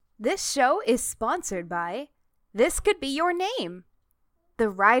This show is sponsored by This Could Be Your Name, the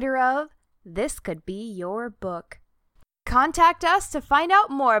writer of This Could Be Your Book. Contact us to find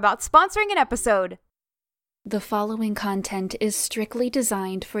out more about sponsoring an episode. The following content is strictly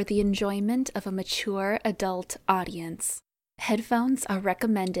designed for the enjoyment of a mature adult audience. Headphones are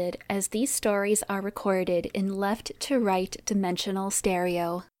recommended as these stories are recorded in left-to-right dimensional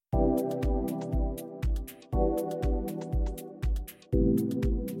stereo.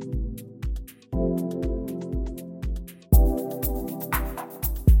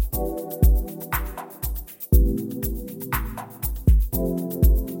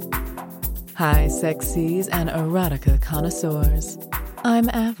 Hi, sexies and erotica connoisseurs. I'm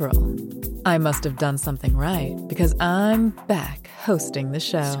Avril. I must have done something right because I'm back hosting the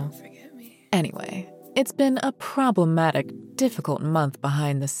show. Don't forget me. Anyway, it's been a problematic, difficult month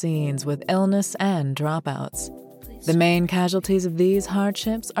behind the scenes with illness and dropouts. The main casualties of these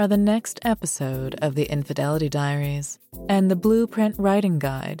hardships are the next episode of the Infidelity Diaries and the Blueprint Writing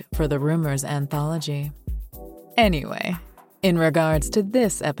Guide for the Rumors Anthology. Anyway, in regards to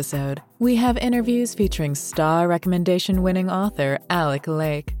this episode, we have interviews featuring star recommendation-winning author Alec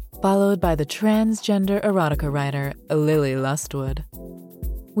Lake, followed by the transgender erotica writer Lily Lustwood.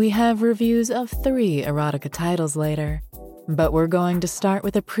 We have reviews of 3 erotica titles later, but we're going to start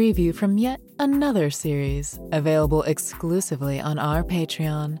with a preview from yet another series available exclusively on our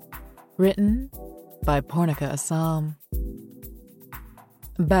Patreon, written by Pornica Assam.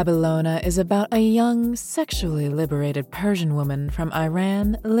 Babylona is about a young, sexually liberated Persian woman from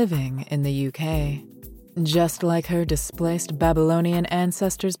Iran living in the UK. Just like her displaced Babylonian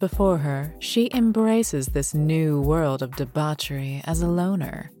ancestors before her, she embraces this new world of debauchery as a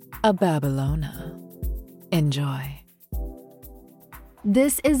loner, a Babylona. Enjoy.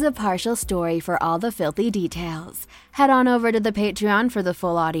 This is a partial story for all the filthy details. Head on over to the Patreon for the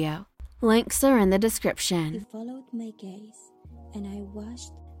full audio. Links are in the description. He followed my gaze, and I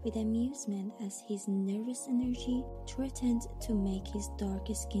watched with amusement as his nervous energy threatened to make his dark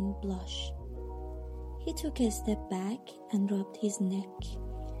skin blush. He took a step back and rubbed his neck.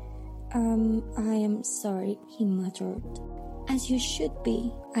 I am sorry, he muttered. As you should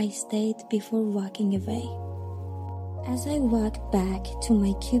be, I stayed before walking away. As I walked back to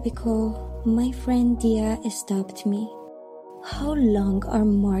my cubicle, my friend Dia stopped me. How long are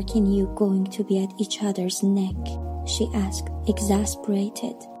Mark and you going to be at each other's neck? She asked,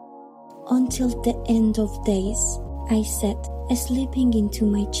 exasperated. Until the end of days, I said, slipping into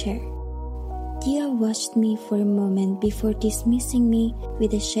my chair. Dia watched me for a moment before dismissing me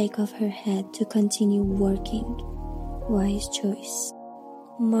with a shake of her head to continue working. Wise choice.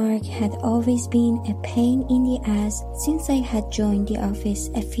 Mark had always been a pain in the ass since I had joined the office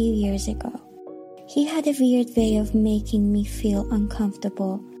a few years ago. He had a weird way of making me feel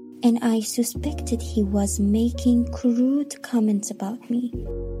uncomfortable, and I suspected he was making crude comments about me.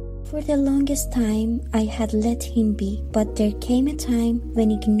 For the longest time, I had let him be, but there came a time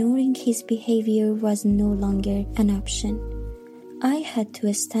when ignoring his behavior was no longer an option. I had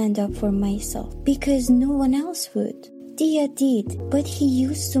to stand up for myself because no one else would. Dia did, but he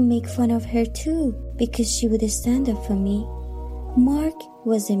used to make fun of her too because she would stand up for me. Mark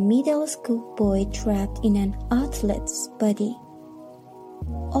was a middle school boy trapped in an athlete's body.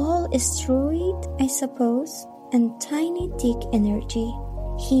 All steroid, I suppose, and tiny dick energy.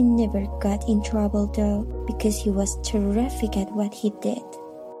 He never got in trouble though because he was terrific at what he did.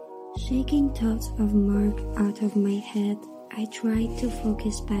 Shaking thoughts of Mark out of my head, I tried to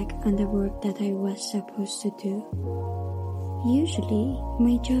focus back on the work that I was supposed to do. Usually,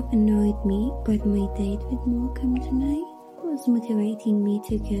 my job annoyed me, but my date with Malcolm tonight was motivating me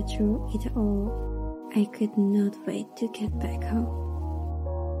to get through it all. I could not wait to get back home.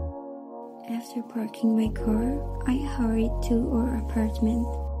 After parking my car, I hurried to our apartment.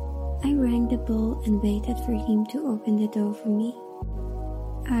 I rang the bell and waited for him to open the door for me.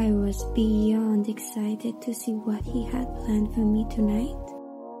 I was beyond excited to see what he had planned for me tonight.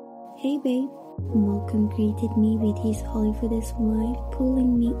 Hey babe, Malcolm greeted me with his Hollywood smile,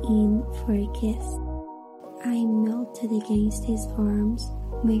 pulling me in for a kiss. I melted against his arms,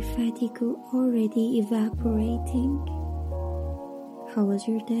 my fatigue already evaporating. How was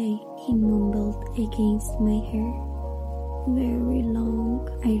your day? He mumbled against my hair. Very long,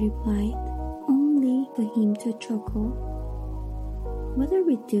 I replied, only for him to chuckle. What are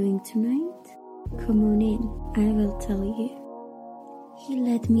we doing tonight? Come on in, I will tell you. He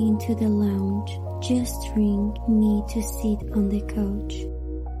led me into the lounge, gesturing me to sit on the couch.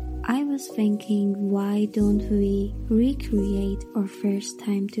 I was thinking, why don't we recreate our first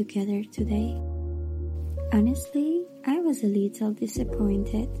time together today? Honestly, I was a little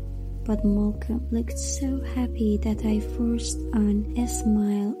disappointed. but Malcolm looked so happy that I forced on a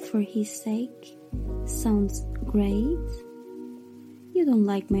smile for his sake. Sounds great. You don't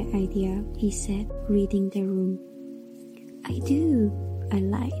like my idea, he said, reading the room. I do, I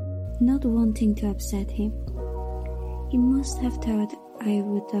lied, not wanting to upset him. He must have thought I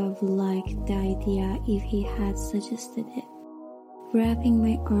would have liked the idea if he had suggested it. Wrapping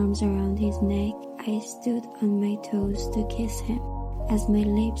my arms around his neck, I stood on my toes to kiss him. As my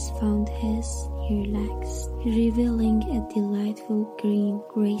lips found his, he relaxed, revealing a delightful grin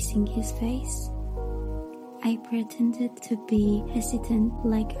gracing his face. I pretended to be hesitant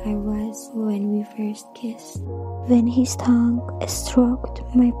like I was when we first kissed. When his tongue stroked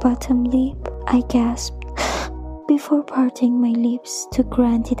my bottom lip, I gasped before parting my lips to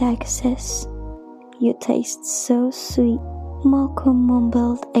grant it access. You taste so sweet, Malcolm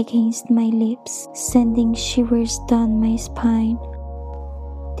mumbled against my lips, sending shivers down my spine.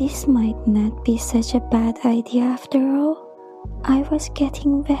 This might not be such a bad idea after all. I was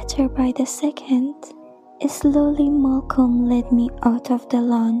getting better by the second. Slowly, Malcolm led me out of the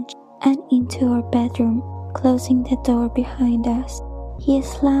lounge and into our bedroom, closing the door behind us. He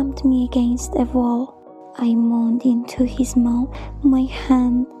slammed me against a wall. I moaned into his mouth, my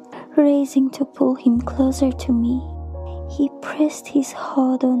hand raising to pull him closer to me. He pressed his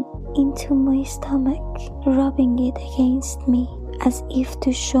head on into my stomach, rubbing it against me, as if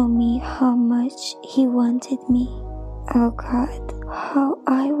to show me how much he wanted me. Oh God, how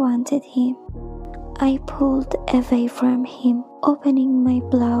I wanted him. I pulled away from him, opening my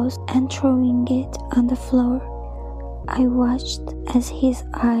blouse and throwing it on the floor. I watched as his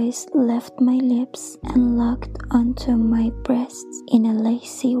eyes left my lips and locked onto my breasts in a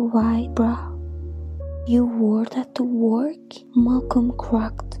lacy white bra. You wore that to work? Malcolm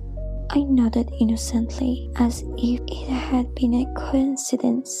croaked. I nodded innocently, as if it had been a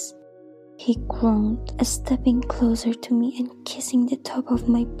coincidence. He groaned, stepping closer to me and kissing the top of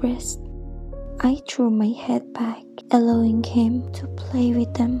my breast. I threw my head back, allowing him to play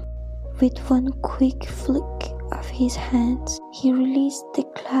with them. With one quick flick of his hands, he released the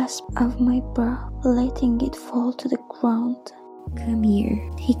clasp of my bra, letting it fall to the ground. Come here,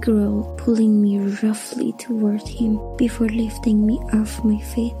 he growled, pulling me roughly toward him before lifting me off my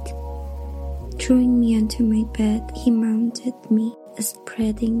feet. Throwing me onto my bed, he mounted me,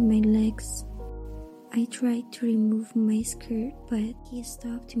 spreading my legs. I tried to remove my skirt, but he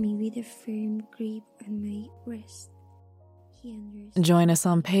stopped me with a firm grip on my wrist. He understood. Join us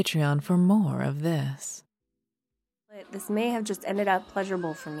on Patreon for more of this. This may have just ended up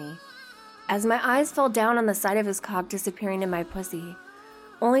pleasurable for me, as my eyes fell down on the side of his cock disappearing in my pussy,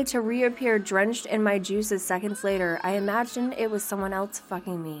 only to reappear drenched in my juices seconds later. I imagined it was someone else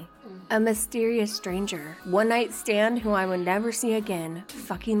fucking me. A mysterious stranger, one-night stand who I would never see again,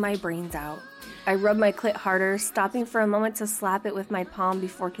 fucking my brains out. I rubbed my clit harder, stopping for a moment to slap it with my palm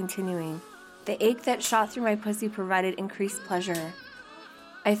before continuing. The ache that shot through my pussy provided increased pleasure.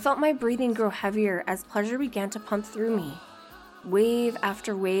 I felt my breathing grow heavier as pleasure began to pump through me. Wave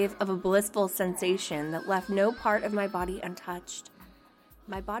after wave of a blissful sensation that left no part of my body untouched.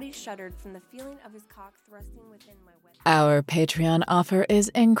 My body shuddered from the feeling of his cock thrusting within my wet... Our Patreon offer is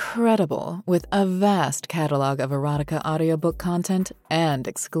incredible, with a vast catalog of erotica audiobook content and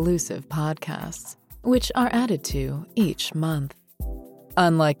exclusive podcasts, which are added to each month.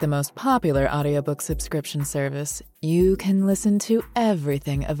 Unlike the most popular audiobook subscription service, you can listen to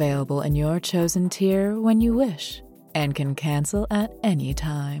everything available in your chosen tier when you wish, and can cancel at any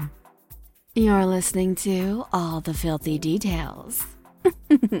time. You're listening to All the Filthy Details.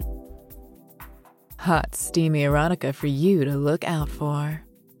 Hot, steamy erotica for you to look out for.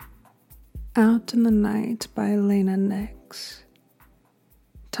 Out in the Night by Elena Nix.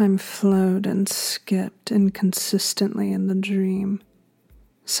 Time flowed and skipped inconsistently in the dream.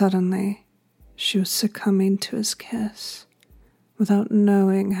 Suddenly, she was succumbing to his kiss, without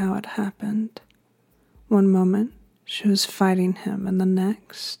knowing how it happened. One moment, she was fighting him, and the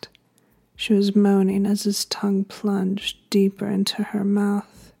next, she was moaning as his tongue plunged deeper into her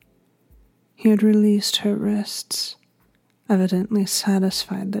mouth. He had released her wrists, evidently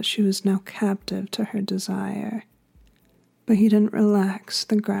satisfied that she was now captive to her desire. But he didn't relax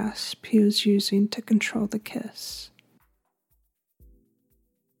the grasp he was using to control the kiss.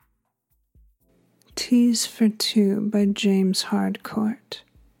 Tease for Two by James Harcourt.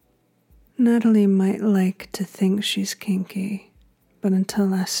 Natalie might like to think she's kinky, but until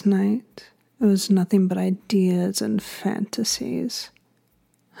last night, it was nothing but ideas and fantasies.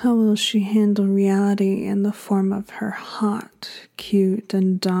 How will she handle reality in the form of her hot, cute,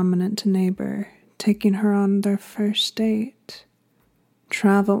 and dominant neighbor taking her on their first date?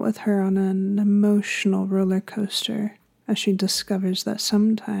 travel with her on an emotional roller coaster as she discovers that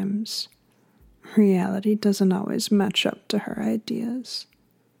sometimes reality doesn't always match up to her ideas.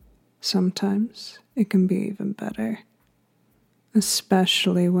 Sometimes it can be even better,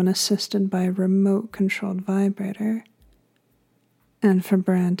 especially when assisted by a remote-controlled vibrator. And for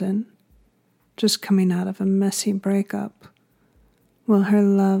Brandon, just coming out of a messy breakup, will her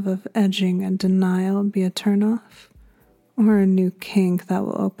love of edging and denial be a turnoff, or a new kink that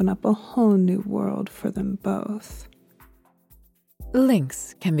will open up a whole new world for them both?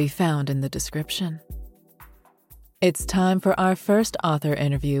 Links can be found in the description. It's time for our first author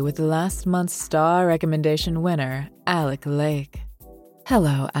interview with last month's star recommendation winner, Alec Lake.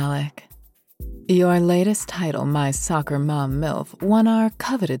 Hello, Alec. Your latest title, My Soccer Mom MILF, won our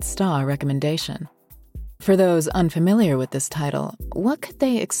coveted star recommendation. For those unfamiliar with this title, what could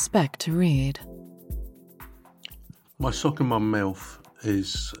they expect to read? My Soccer Mom MILF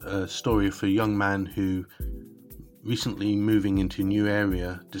is a story of a young man who, recently moving into a new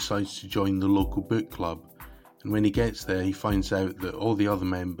area, decides to join the local book club. And when he gets there, he finds out that all the other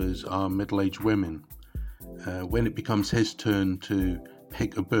members are middle-aged women. When it becomes his turn to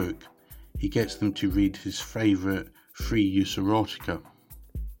pick a book, he gets them to read his favourite free-use erotica.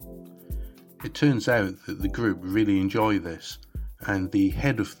 It turns out that the group really enjoy this, and the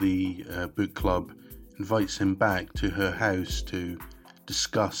head of the book club invites him back to her house to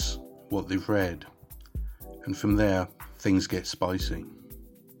discuss what they've read. And from there, things get spicy.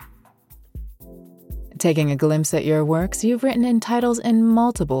 Taking a glimpse at your works, you've written in titles in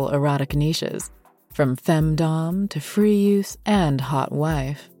multiple erotic niches, from femdom to free use and hot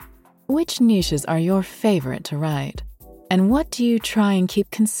wife. Which niches are your favorite to write? And what do you try and keep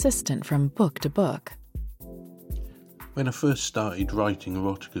consistent from book to book? When I first started writing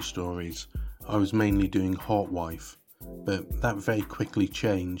erotica stories, I was mainly doing hot wife, but that very quickly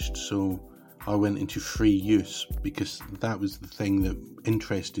changed, so I went into free use because that was the thing that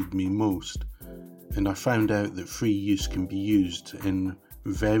interested me most. And I found out that free use can be used in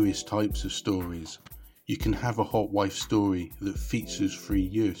various types of stories. You can have a hot wife story that features free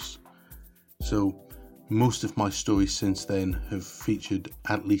use. So most of my stories since then have featured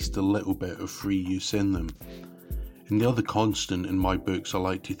at least a little bit of free use in them. And the other constant in my books, I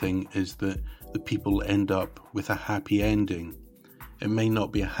like to think, is that the people end up with a happy ending. It may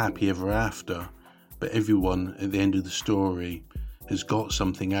not be a happy ever after, but everyone at the end of the story has got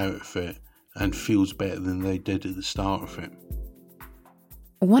something out of it and feels better than they did at the start of it.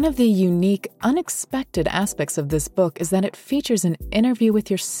 One of the unique, unexpected aspects of this book is that it features an interview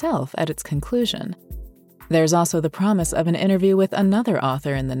with yourself at its conclusion. There's also the promise of an interview with another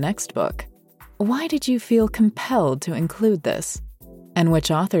author in the next book. Why did you feel compelled to include this? And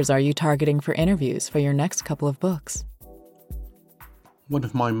which authors are you targeting for interviews for your next couple of books? One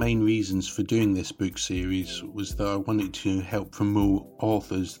of my main reasons for doing this book series was that I wanted to help promote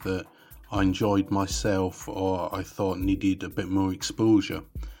authors that I enjoyed myself or I thought needed a bit more exposure.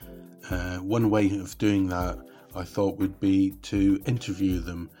 One way of doing that I thought would be to interview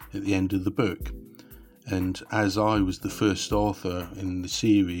them at the end of the book. And as I was the first author in the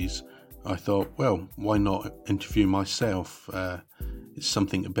series, I thought, well, why not interview myself? It's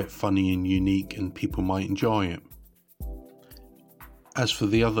something a bit funny and unique and people might enjoy it. As for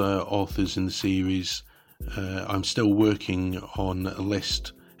the other authors in the series, I'm still working on a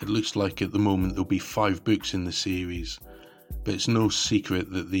list. It looks like at the moment there'll be 5 books in the series, but it's no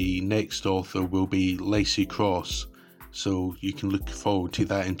secret that the next author will be Lacey Cross, so you can look forward to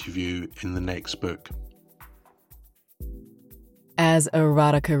that interview in the next book. As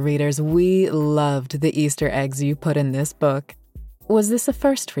erotica readers, we loved the Easter eggs you put in this book. Was this a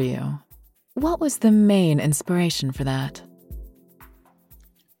first for you? What was the main inspiration for that?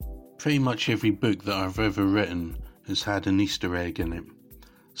 Pretty much every book that I've ever written has had an Easter egg in it.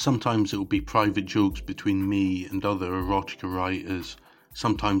 Sometimes it'll be private jokes between me and other erotica writers.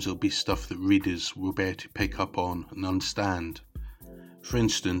 Sometimes it'll be stuff that readers will be able to pick up on and understand. For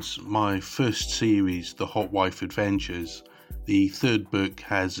instance, my first series, The Hot Wife Adventures, the third book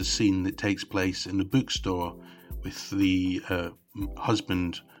has a scene that takes place in a bookstore with the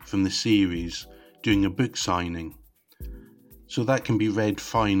husband from the series doing a book signing. So that can be read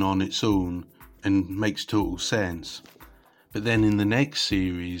fine on its own and makes total sense. But then in the next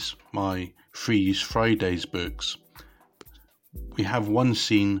series, my Free Use Fridays books, we have one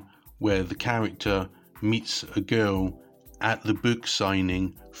scene where the character meets a girl at the book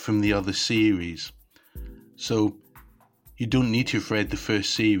signing from the other series. So you don't need to have read the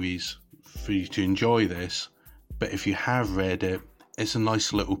first series for you to enjoy this, but if you have read it, it's a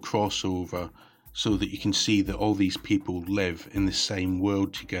nice little crossover so that you can see that all these people live in the same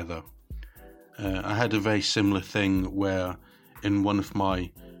world together. I had a very similar thing where in one of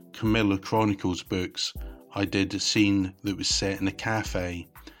my Camilla Chronicles books, I did a scene that was set in a cafe,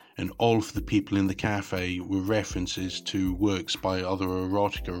 and all of the people in the cafe were references to works by other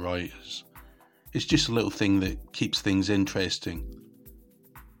erotica writers. It's just a little thing that keeps things interesting.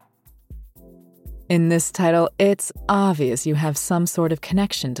 In this title, it's obvious you have some sort of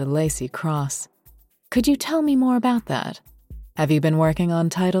connection to Lacey Cross. Could you tell me more about that? Have you been working on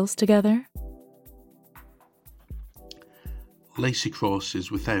titles together? Lacey Cross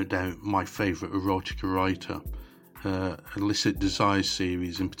is without doubt my favourite erotica writer. Her Illicit Desires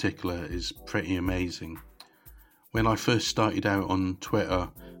series in particular is pretty amazing. When I first started out on Twitter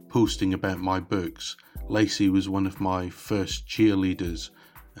posting about my books, Lacey was one of my first cheerleaders,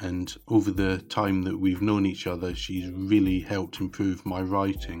 and over the time that we've known each other, she's really helped improve my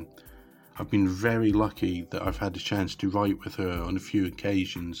writing. I've been very lucky that I've had a chance to write with her on a few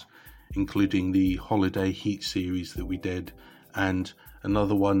occasions, including the Holiday Heat series that we did, and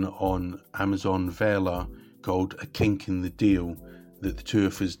another one on Amazon Vela called A Kink in the Deal that the two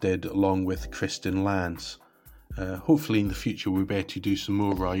of us did along with Kristen Lance. Hopefully in the future we'll be able to do some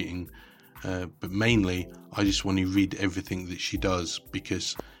more writing, but mainly I just want to read everything that she does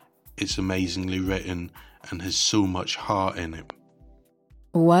because it's amazingly written and has so much heart in it.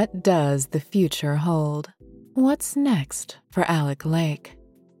 What does the future hold? What's next for Alec Lake?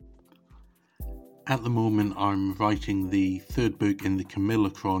 At the moment I'm writing the third book in the Camilla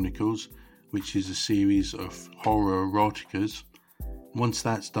Chronicles, which is a series of horror eroticas. Once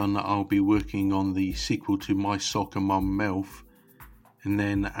that's done, I'll be working on the sequel to My Soccer Mum MILF, and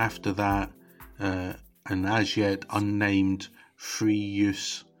then after that an as yet unnamed free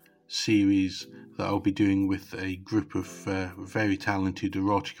use series that I'll be doing with a group of very talented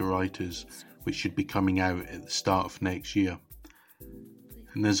erotica writers, which should be coming out at the start of next year.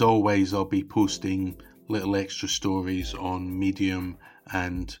 And as always, I'll be posting little extra stories on Medium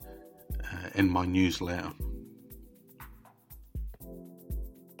and in my newsletter.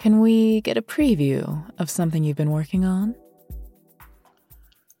 Can we get a preview of something you've been working on?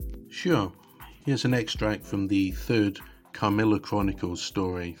 Sure. Here's an extract from the third Camilla Chronicles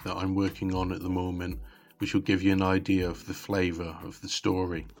story that I'm working on at the moment, which will give you an idea of the flavour of the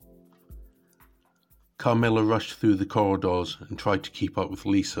story. Carmilla rushed through the corridors and tried to keep up with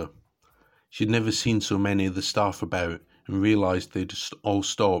Lisa. She'd never seen so many of the staff about and realised they'd all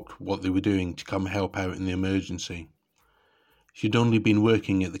stopped what they were doing to come help out in the emergency. She'd only been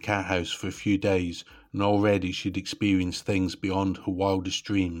working at the cat house for a few days, and already she'd experienced things beyond her wildest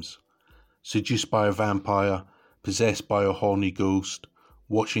dreams. Seduced by a vampire, possessed by a horny ghost,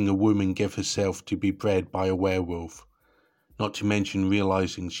 watching a woman give herself to be bred by a werewolf. Not to mention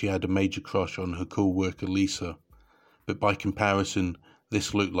realising she had a major crush on her co-worker Lisa, but by comparison,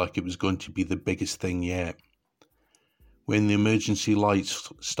 this looked like it was going to be the biggest thing yet. When the emergency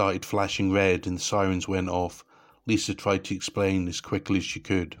lights started flashing red and the sirens went off, Lisa tried to explain as quickly as she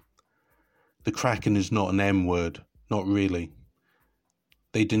could. The Kraken is not an M word, not really.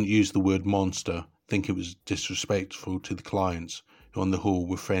 They didn't use the word monster, think it was disrespectful to the clients, who on the whole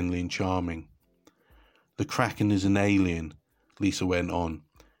were friendly and charming. The Kraken is an alien, Lisa went on.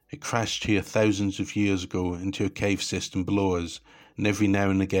 It crashed here thousands of years ago into a cave system below us, and every now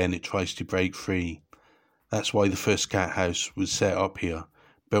and again it tries to break free. That's why the first cat house was set up here,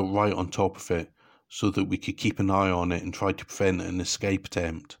 built right on top of it, so that we could keep an eye on it and try to prevent an escape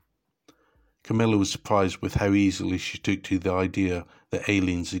attempt. Camilla was surprised with how easily she took to the idea that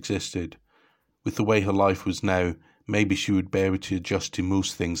aliens existed. With the way her life was now, maybe she would be able to adjust to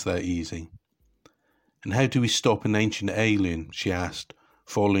most things that easy. And how do we stop an ancient alien? She asked,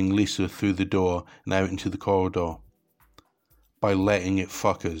 following Lisa through the door and out into the corridor. By letting it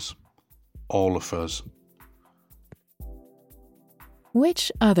fuck us. All of us.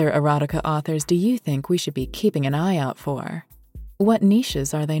 Which other erotica authors do you think we should be keeping an eye out for? What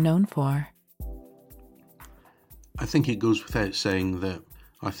niches are they known for? I think it goes without saying that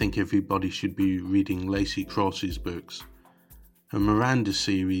I think everybody should be reading Lacey Cross's books. Her Miranda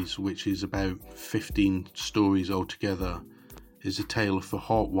series, which is about 15 stories altogether, is a tale of a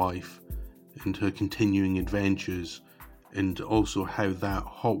hot wife and her continuing adventures, and also how that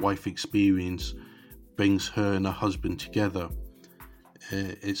hot wife experience brings her and her husband together.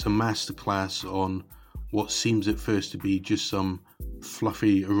 It's a masterclass on what seems at first to be just some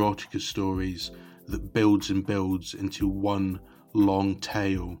fluffy erotica stories that builds and builds into one long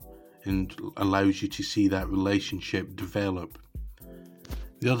tale and allows you to see that relationship develop.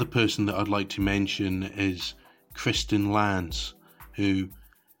 The other person that I'd like to mention is Kristen Lance, who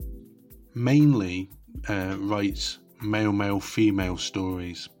mainly writes male, female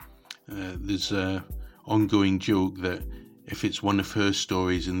stories. There's a ongoing joke that if it's one of her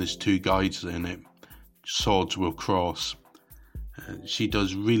stories and there's two guys in it, swords will cross. She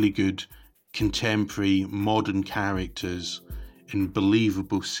does really good contemporary modern characters in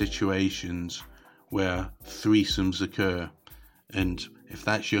believable situations where threesomes occur, and if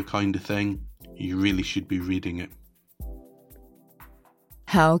that's your kind of thing, you really should be reading it.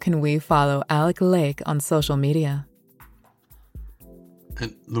 How can we follow Alec Lake on social media?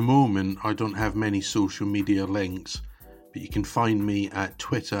 At the moment, I don't have many social media links, but you can find me at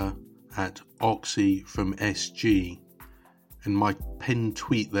Twitter at OxyFromSG, and my pinned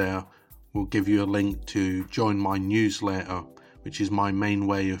tweet there will give you a link to join my newsletter, which is my main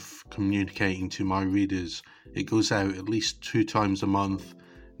way of communicating to my readers. It goes out at least 2 times a month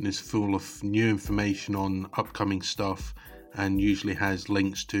and is full of new information on upcoming stuff, and usually has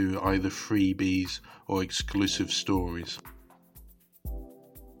links to either freebies or exclusive stories.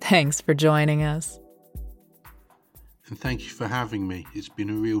 Thanks for joining us. And thank you for having me. It's been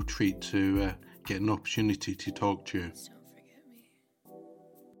a real treat to get an opportunity to talk to you.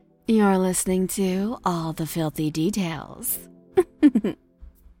 You're listening to All the Filthy Details.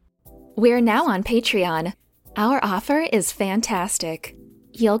 We're now on Patreon. Our offer is fantastic.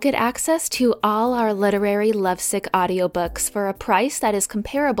 You'll get access to all our literary lovesick audiobooks for a price that is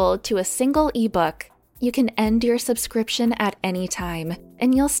comparable to a single ebook. You can end your subscription at any time,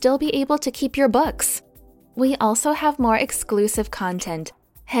 and you'll still be able to keep your books. We also have more exclusive content.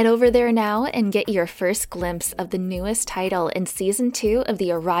 Head over there now and get your first glimpse of the newest title in Season 2 of the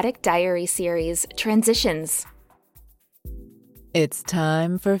Erotic Diary series, Transitions. It's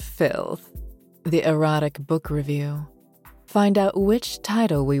time for Filth, the erotic book review. Find out which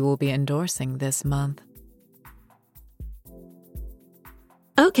title we will be endorsing this month.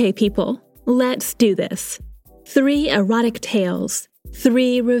 Okay, people, let's do this. 3 erotic tales,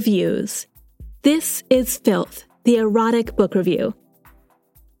 3 reviews. This is Filth, the erotic book review.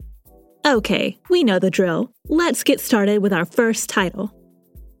 Okay, we know the drill. Let's get started with our first title.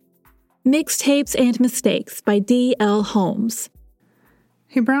 Mixtapes and Mistakes by D.L. Holmes.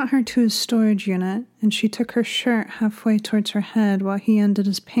 He brought her to his storage unit, and she took her shirt halfway towards her head while he undid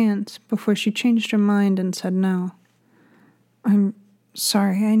his pants before she changed her mind and said no. I'm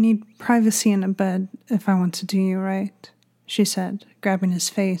sorry, I need privacy in a bed if I want to do you right, she said, grabbing his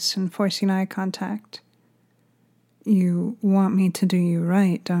face and forcing eye contact. You want me to do you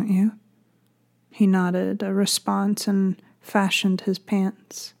right, don't you? He nodded a response and fashioned his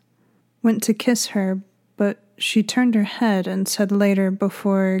pants. Went to kiss her, but she turned her head and said later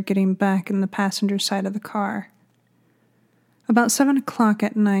before getting back in the passenger side of the car. About 7 o'clock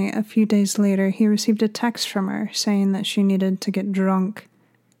at night, a few days later, he received a text from her saying that she needed to get drunk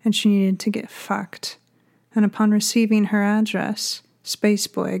and she needed to get fucked. And upon receiving her address,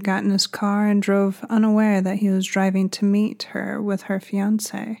 Spaceboy got in his car and drove unaware that he was driving to meet her with her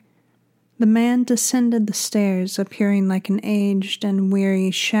fiancé. The man descended the stairs, appearing like an aged and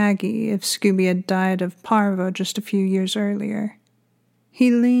weary Shaggy if Scooby had died of parvo just a few years earlier. He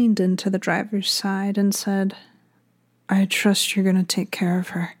leaned into the driver's side and said, I trust you're going to take care of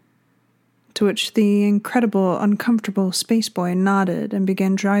her. To which the incredible, uncomfortable Spaceboy nodded and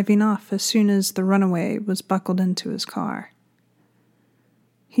began driving off as soon as the runaway was buckled into his car.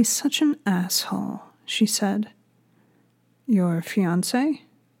 He's such an asshole, she said. Your fiancé?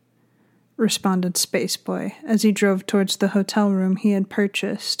 Responded Spaceboy as he drove towards the hotel room he had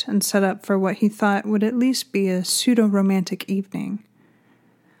purchased and set up for what he thought would at least be a pseudo-romantic evening.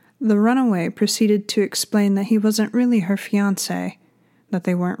 The runaway proceeded to explain that he wasn't really her fiancé, that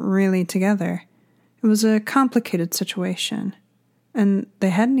they weren't really together. It was a complicated situation, and they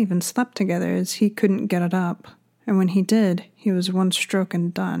hadn't even slept together as he couldn't get it up, and when he did, he was one stroke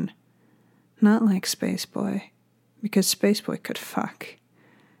and done. Not like Spaceboy, because Spaceboy could fuck,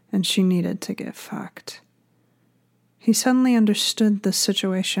 and she needed to get fucked. He suddenly understood the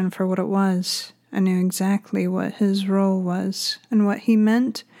situation for what it was, and knew exactly what his role was, and what he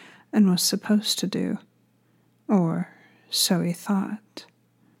meant and was supposed to do. Or so he thought.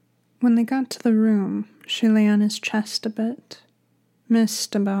 When they got to the room, she lay on his chest a bit,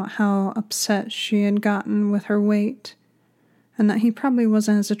 missed about how upset she had gotten with her weight, and that he probably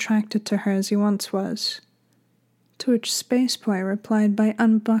wasn't as attracted to her as he once was. To which Spaceboy replied by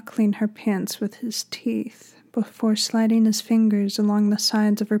unbuckling her pants with his teeth before sliding his fingers along the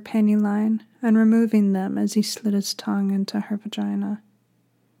sides of her panty line and removing them as he slid his tongue into her vagina.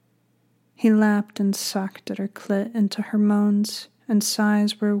 He lapped and sucked at her clit into her moans, and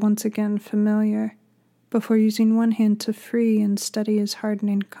sighs were once again familiar, before using one hand to free and steady his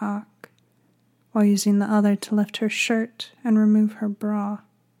hardening cock. while using the other to lift her shirt and remove her bra.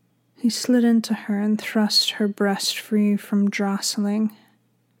 He slid into her and thrust her breast free from jostling,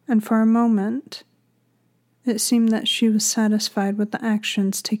 and for a moment, it seemed that she was satisfied with the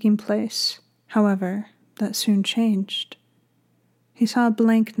actions taking place. However, that soon changed. He saw a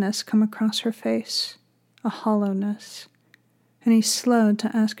blankness come across her face, a hollowness, and he slowed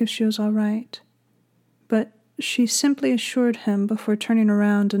to ask if she was all right. But she simply assured him before turning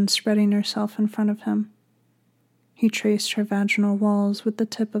around and spreading herself in front of him. He traced her vaginal walls with the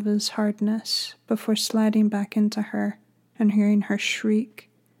tip of his hardness before sliding back into her and hearing her shriek,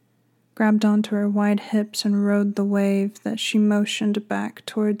 grabbed onto her wide hips and rode the wave that she motioned back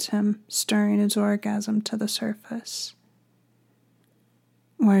towards him, stirring his orgasm to the surface.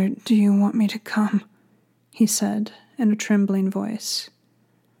 "Where do you want me to come?" he said in a trembling voice.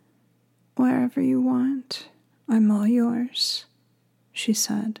 "Wherever you want. I'm all yours," she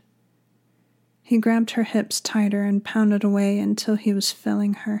said. He grabbed her hips tighter and pounded away until he was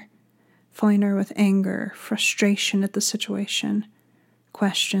filling her with anger, frustration at the situation,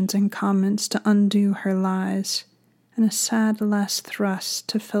 questions and comments to undo her lies, and a sad last thrust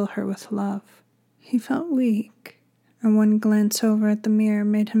to fill her with love. He felt weak, and one glance over at the mirror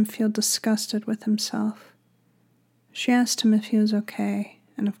made him feel disgusted with himself. She asked him if he was okay,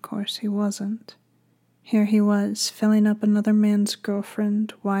 and of course he wasn't. Here he was, filling up another man's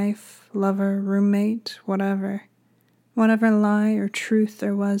girlfriend, wife, lover, roommate, whatever lie or truth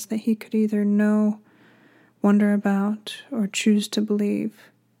there was that he could either know, wonder about, or choose to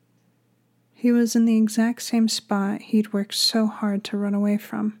believe. He was in the exact same spot he'd worked so hard to run away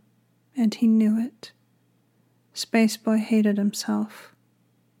from, and he knew it. Spaceboy hated himself.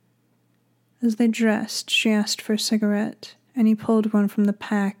 As they dressed, she asked for a cigarette, and he pulled one from the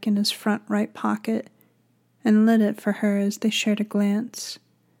pack in his front right pocket and lit it for her as they shared a glance.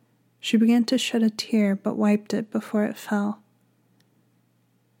 She began to shed a tear but wiped it before it fell.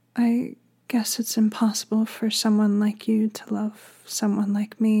 "I guess it's impossible for someone like you to love someone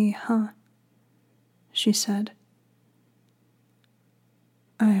like me, huh?" she said.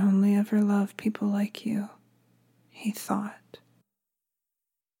 "I only ever love people like you," he thought.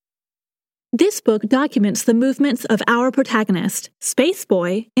 This book documents the movements of our protagonist,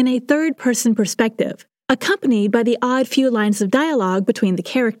 Spaceboy, in a third-person perspective, accompanied by the odd few lines of dialogue between the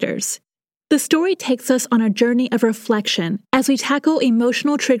characters. The story takes us on a journey of reflection as we tackle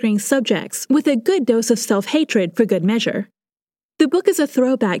emotional triggering subjects with a good dose of self-hatred for good measure. The book is a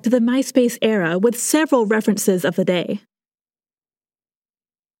throwback to the MySpace era with several references of the day.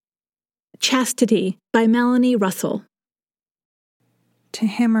 Chastity by Melanie Russell. To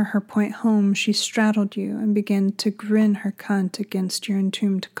hammer her point home, she straddled you and began to grin her cunt against your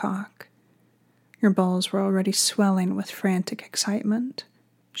entombed cock. Your balls were already swelling with frantic excitement.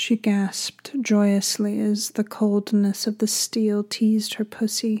 She gasped joyously as the coldness of the steel teased her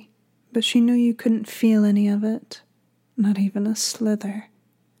pussy, but she knew you couldn't feel any of it, not even a slither.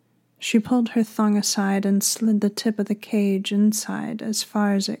 She pulled her thong aside and slid the tip of the cage inside as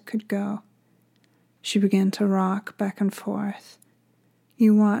far as it could go. She began to rock back and forth.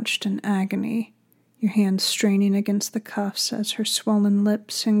 You watched in agony, your hand straining against the cuffs as her swollen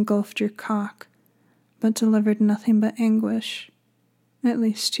lips engulfed your cock, but delivered nothing but anguish, at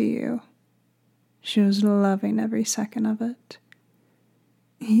least to you. She was loving every second of it.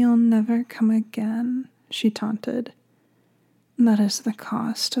 "You'll never come again," she taunted. "That is the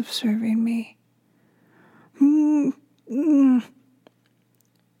cost of serving me.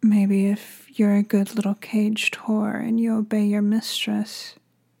 Maybe if you're a good little caged whore and you obey your mistress,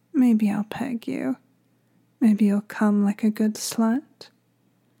 maybe I'll peg you. Maybe you'll come like a good slut."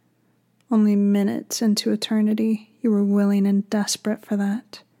 Only minutes into eternity, you were willing and desperate for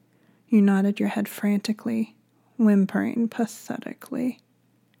that. You nodded your head frantically, whimpering pathetically.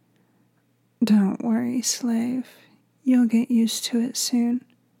 "Don't worry, slave. You'll get used to it soon.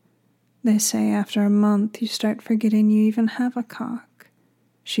 They say after a month you start forgetting you even have a cock,"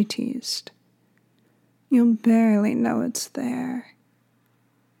 she teased. "You'll barely know it's there."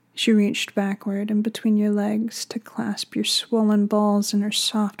 She reached backward and between your legs to clasp your swollen balls in her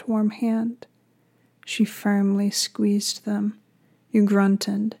soft, warm hand. She firmly squeezed them. You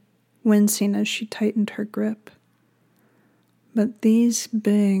grunted, wincing as she tightened her grip. "But these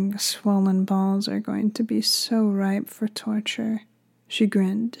big, swollen balls are going to be so ripe for torture," she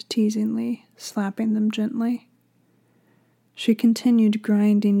grinned teasingly, slapping them gently. She continued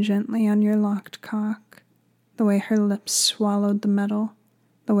grinding gently on your locked cock, the way her lips swallowed the metal,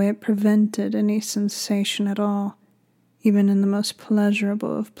 the way it prevented any sensation at all, even in the most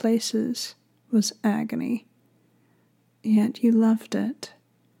pleasurable of places, was agony. Yet you loved it.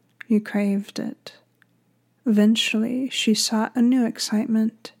 You craved it. Eventually, she sought a new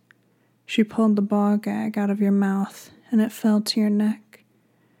excitement. She pulled the ball gag out of your mouth, and it fell to your neck.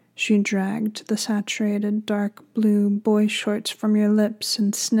 She dragged the saturated dark blue boy shorts from your lips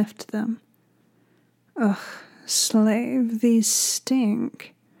and sniffed them. Ugh, slave, these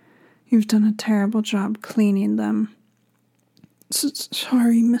stink. You've done a terrible job cleaning them.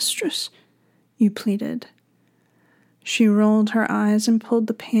 Sorry, mistress, you pleaded. She rolled her eyes and pulled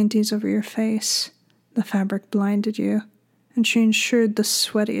the panties over your face. The fabric blinded you, and she ensured the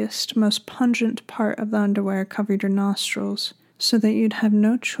sweatiest, most pungent part of the underwear covered your nostrils, so that you'd have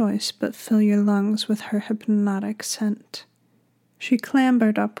no choice but fill your lungs with her hypnotic scent. She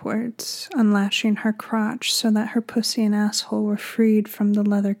clambered upwards, unlashing her crotch so that her pussy and asshole were freed from the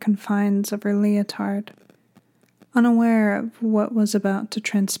leather confines of her leotard. Unaware of what was about to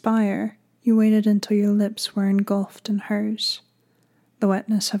transpire, you waited until your lips were engulfed in hers. The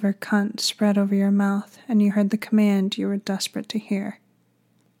wetness of her cunt spread over your mouth, and you heard the command you were desperate to hear.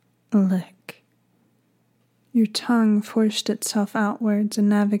 Lick. Your tongue forced itself outwards and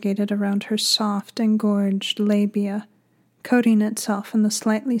navigated around her soft, engorged labia, coating itself in the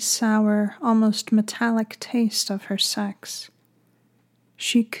slightly sour, almost metallic taste of her sex.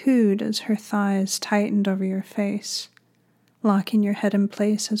 She cooed as her thighs tightened over your face, locking your head in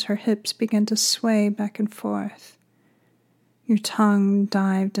place as her hips began to sway back and forth. Your tongue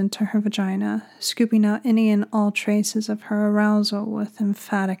dived into her vagina, scooping out any and all traces of her arousal with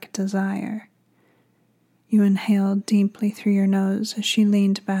emphatic desire. You inhaled deeply through your nose as she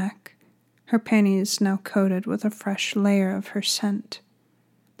leaned back, her panties now coated with a fresh layer of her scent.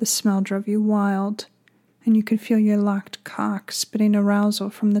 The smell drove you wild, and you could feel your locked cock spitting arousal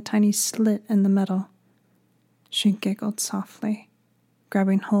from the tiny slit in the metal. She giggled softly,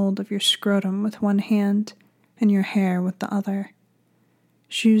 grabbing hold of your scrotum with one hand and your hair with the other.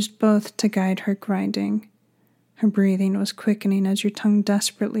 She used both to guide her grinding. Her breathing was quickening as your tongue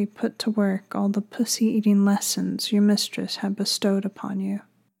desperately put to work all the pussy-eating lessons your mistress had bestowed upon you.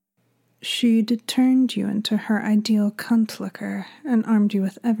 She'd turned you into her ideal cunt-licker and armed you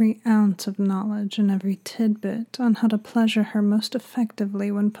with every ounce of knowledge and every tidbit on how to pleasure her most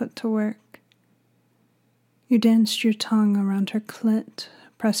effectively when put to work. You danced your tongue around her clit,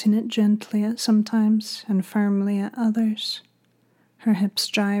 pressing it gently at some times and firmly at others. Her hips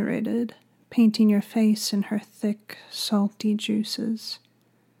gyrated, painting your face in her thick, salty juices.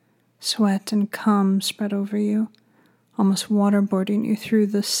 Sweat and cum spread over you, almost waterboarding you through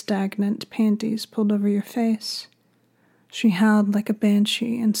the stagnant panties pulled over your face. She howled like a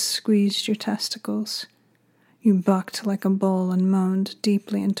banshee and squeezed your testicles. You bucked like a bull and moaned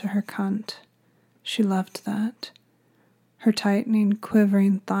deeply into her cunt. She loved that. Her tightening,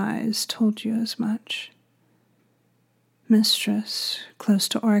 quivering thighs told you as much. Mistress, close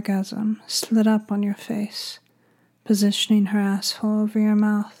to orgasm, slid up on your face, positioning her asshole over your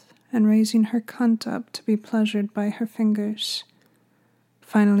mouth and raising her cunt up to be pleasured by her fingers.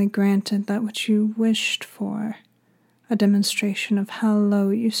 Finally granted that which you wished for, a demonstration of how low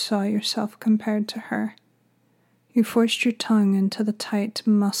you saw yourself compared to her. You forced your tongue into the tight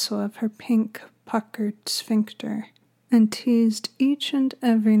muscle of her pink, puckered sphincter and teased each and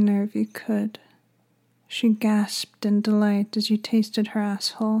every nerve you could. She gasped in delight as you tasted her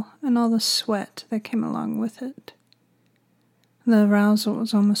asshole and all the sweat that came along with it. The arousal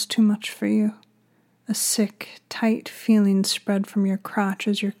was almost too much for you. A sick, tight feeling spread from your crotch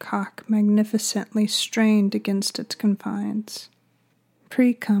as your cock magnificently strained against its confines.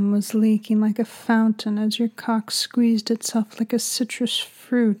 Pre-cum was leaking like a fountain as your cock squeezed itself like a citrus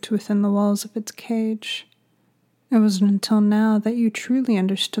fruit within the walls of its cage. It wasn't until now that you truly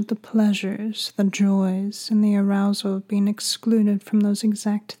understood the pleasures, the joys, and the arousal of being excluded from those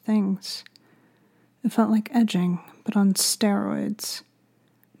exact things. It felt like edging, but on steroids.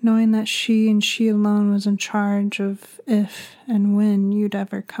 Knowing that she and she alone was in charge of if and when you'd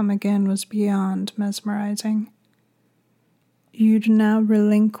ever come again was beyond mesmerizing. You'd now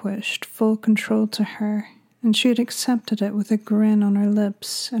relinquished full control to her, and she had accepted it with a grin on her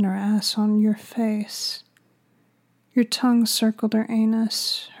lips and her ass on your face. Your tongue circled her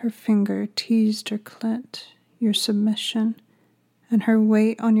anus, her finger teased her clit, your submission, and her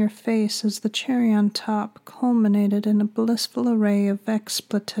weight on your face as the cherry on top culminated in a blissful array of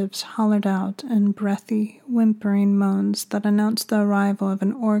expletives hollered out in breathy, whimpering moans that announced the arrival of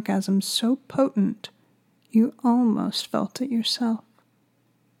an orgasm so potent you almost felt it yourself.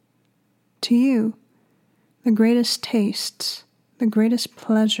 To you, the greatest tastes, the greatest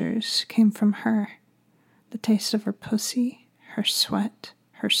pleasures came from her. The taste of her pussy, her sweat,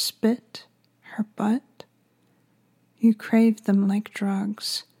 her spit, her butt. You craved them like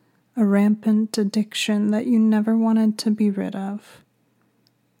drugs, a rampant addiction that you never wanted to be rid of,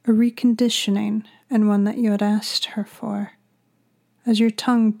 a reconditioning and one that you had asked her for. As your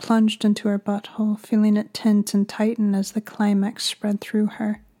tongue plunged into her butthole, feeling it tense and tighten as the climax spread through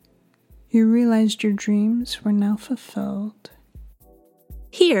her, you realized your dreams were now fulfilled.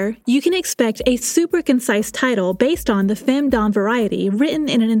 Here, you can expect a super concise title based on the femdom variety written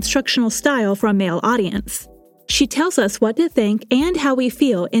in an instructional style for a male audience. She tells us what to think and how we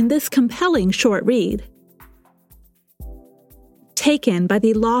feel in this compelling short read. Taken by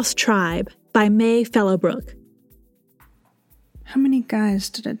the Lost Tribe by May Fellowbrook. How many guys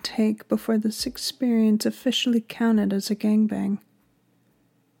did it take before this experience officially counted as a gangbang?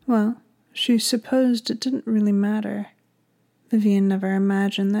 Well, she supposed it didn't really matter. Vivian never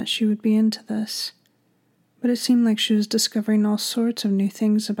imagined that she would be into this, but it seemed like she was discovering all sorts of new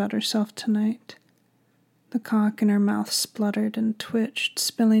things about herself tonight. The cock in her mouth spluttered and twitched,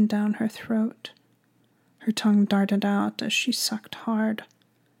 spilling down her throat. Her tongue darted out as she sucked hard,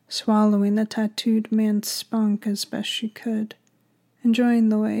 swallowing the tattooed man's spunk as best she could, enjoying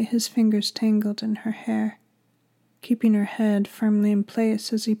the way his fingers tangled in her hair, keeping her head firmly in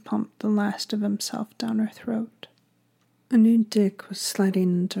place as he pumped the last of himself down her throat. A new dick was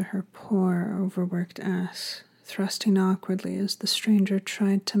sliding into her poor, overworked ass, thrusting awkwardly as the stranger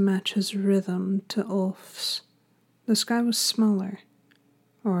tried to match his rhythm to Ulf's. This guy was smaller,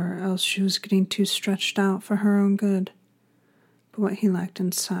 or else she was getting too stretched out for her own good. But what he lacked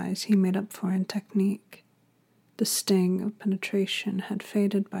in size, he made up for in technique. The sting of penetration had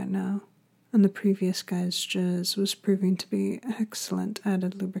faded by now, and the previous guy's jizz was proving to be excellent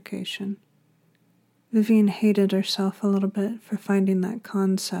added lubrication. Vivian hated herself a little bit for finding that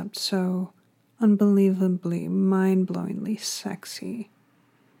concept so unbelievably, mind-blowingly sexy.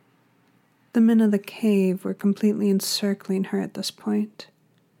 The men of the cave were completely encircling her at this point,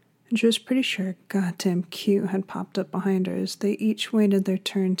 and she was pretty sure goddamn Q had popped up behind her as they each waited their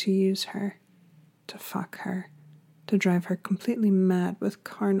turn to use her, to fuck her, to drive her completely mad with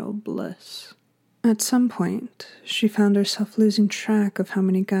carnal bliss. At some point, she found herself losing track of how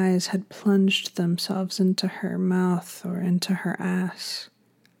many guys had plunged themselves into her mouth or into her ass.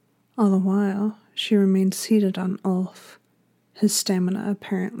 All the while, she remained seated on Ulf, his stamina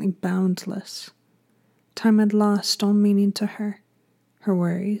apparently boundless. Time had lost all meaning to her, her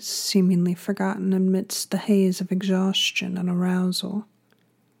worries seemingly forgotten amidst the haze of exhaustion and arousal.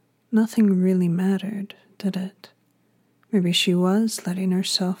 Nothing really mattered, did it? Maybe she was letting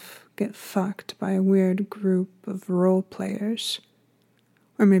herself get fucked by a weird group of role players.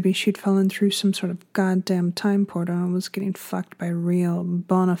 Or maybe she'd fallen through some sort of goddamn time portal and was getting fucked by real,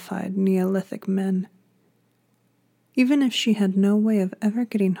 bona fide Neolithic men. Even if she had no way of ever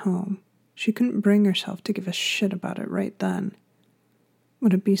getting home, she couldn't bring herself to give a shit about it right then.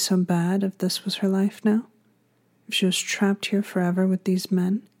 Would it be so bad if this was her life now? If she was trapped here forever with these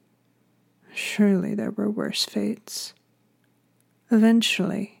men? Surely there were worse fates.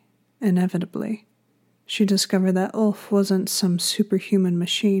 Eventually, inevitably, she discovered that Ulf wasn't some superhuman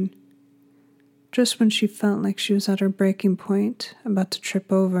machine. Just when she felt like she was at her breaking point, about to trip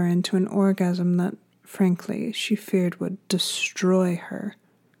over into an orgasm that, frankly, she feared would destroy her,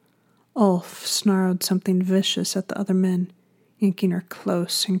 Ulf snarled something vicious at the other men, yanking her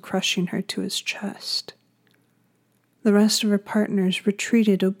close and crushing her to his chest. The rest of her partners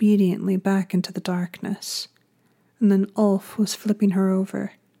retreated obediently back into the darkness, and then Ulf was flipping her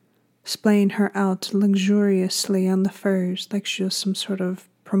over, splaying her out luxuriously on the furs like she was some sort of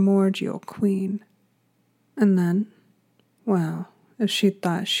primordial queen. And then, well, if she'd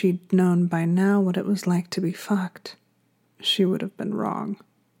thought she'd known by now what it was like to be fucked, she would have been wrong.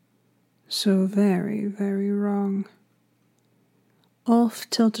 So very, very wrong. Ulf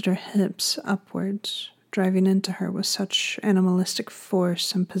tilted her hips upwards, driving into her with such animalistic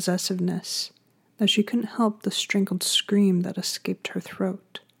force and possessiveness that she couldn't help the strangled scream that escaped her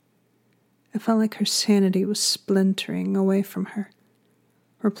throat. It felt like her sanity was splintering away from her,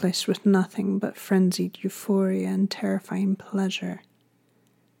 replaced with nothing but frenzied euphoria and terrifying pleasure.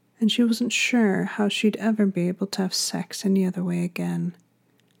 And she wasn't sure how she'd ever be able to have sex any other way again.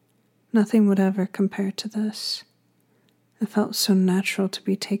 Nothing would ever compare to this. It felt so natural to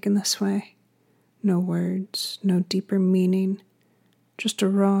be taken this way. No words, no deeper meaning, just a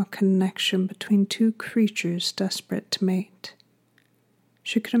raw connection between two creatures desperate to mate.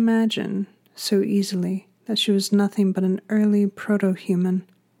 She could imagine, so easily, that she was nothing but an early proto-human,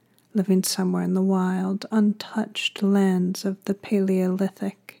 living somewhere in the wild, untouched lands of the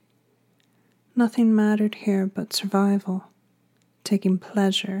Paleolithic. Nothing mattered here but survival, taking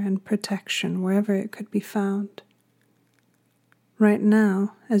pleasure and protection wherever it could be found. Right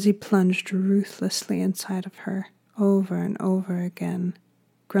now, as he plunged ruthlessly inside of her, over and over again,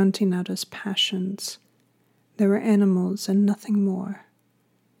 grunting out his passions, there were animals and nothing more.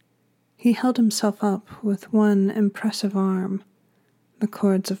 He held himself up with one impressive arm, the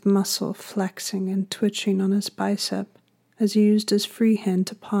cords of muscle flexing and twitching on his bicep as he used his free hand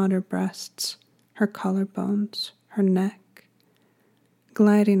to paw her breasts, her collarbones, her neck,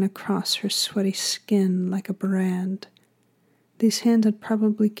 gliding across her sweaty skin like a brand. These hands had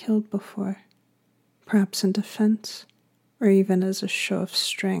probably killed before, perhaps in defense, or even as a show of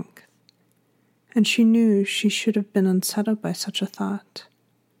strength, and she knew she should have been unsettled by such a thought.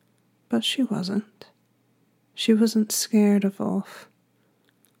 But she wasn't. She wasn't scared of Ulf,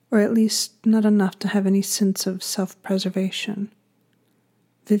 or at least not enough to have any sense of self-preservation.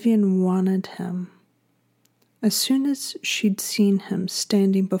 Vivian wanted him. As soon as she'd seen him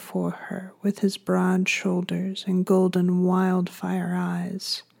standing before her with his broad shoulders and golden wildfire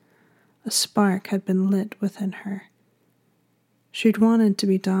eyes, a spark had been lit within her. She'd wanted to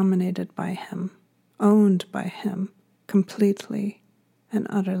be dominated by him, owned by him, completely and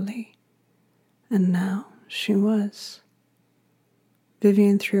utterly. And now she was.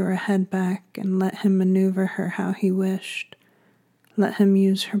 Vivian threw her head back and let him maneuver her how he wished, let him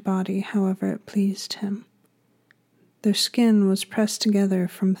use her body however it pleased him. Their skin was pressed together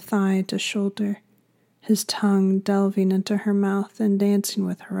from thigh to shoulder, his tongue delving into her mouth and dancing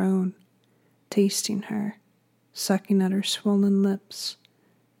with her own, tasting her, sucking at her swollen lips,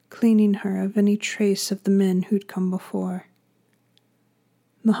 cleaning her of any trace of the men who'd come before.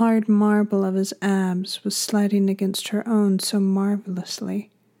 The hard marble of his abs was sliding against her own so marvelously,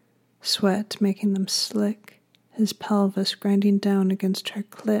 sweat making them slick, his pelvis grinding down against her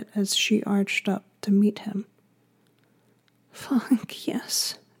clit as she arched up to meet him. "Fuck,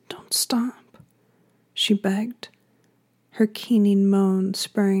 yes, don't stop," she begged, her keening moan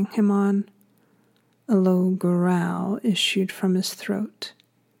spurring him on. A low growl issued from his throat,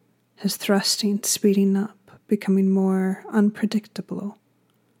 his thrusting speeding up, becoming more unpredictable,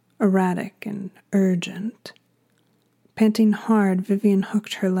 erratic and urgent. Panting hard, Vivian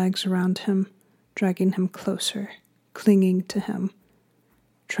hooked her legs around him, dragging him closer, clinging to him,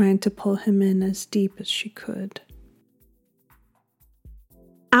 trying to pull him in as deep as she could.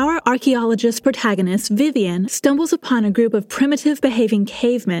 Our archaeologist protagonist, Vivian, stumbles upon a group of primitive-behaving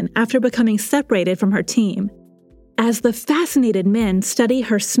cavemen after becoming separated from her team. As the fascinated men study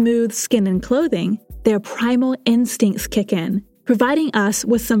her smooth skin and clothing, their primal instincts kick in, providing us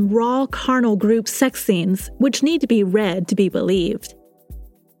with some raw carnal group sex scenes which need to be read to be believed.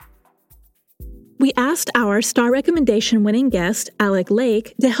 We asked our star recommendation winning guest, Alec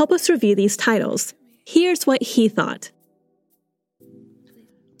Lake, to help us review these titles. Here's what he thought.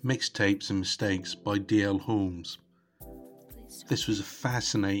 Mixtapes and Mistakes by D.L. Holmes. This was a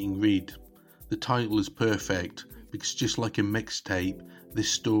fascinating read. The title is perfect because just like a mixtape, this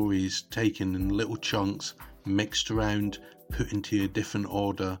story is taken in little chunks, mixed around, put into a different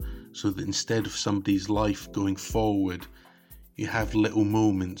order, so that instead of somebody's life going forward, you have little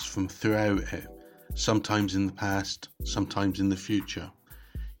moments from throughout it, sometimes in the past, sometimes in the future.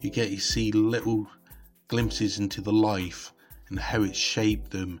 You get to see little glimpses into the life and how it shaped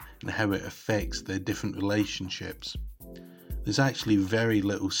them and how it affects their different relationships. There's actually very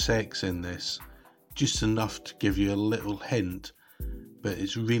little sex in this, just enough to give you a little hint, but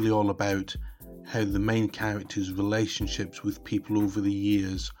it's really all about how the main character's relationships with people over the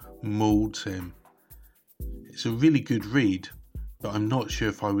years molds him. It's a really good read, but I'm not sure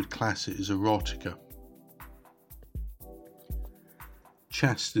if I would class it as erotica.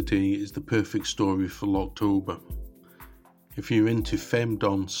 Chastity is the perfect story for Locktober. If you're into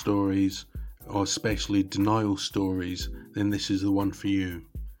femdom stories, or especially denial stories, then this is the one for you.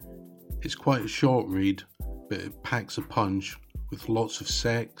 It's quite a short read, but it packs a punch with lots of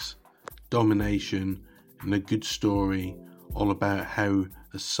sex, domination, and a good story all about how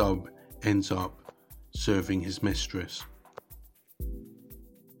a sub ends up serving his mistress.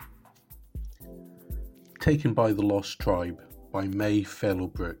 Taken by the Lost Tribe by May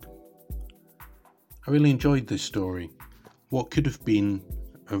Fellowbrook. I really enjoyed this story. What could have been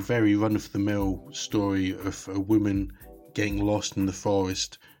a very run-of-the-mill story of a woman getting lost in the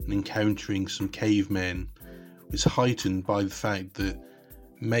forest and encountering some cavemen was heightened by the fact that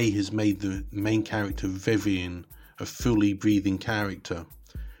May has made the main character Vivian a fully breathing character.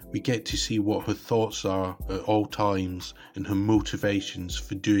 We get to see what her thoughts are at all times and her motivations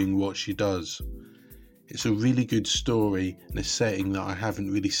for doing what she does. It's a really good story in a setting that I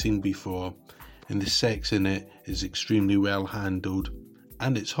haven't really seen before, and the sex in it is extremely well handled,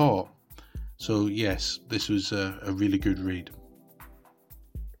 and it's hot. So yes, this was a really good read.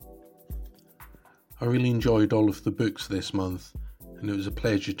 I really enjoyed all of the books this month, and it was a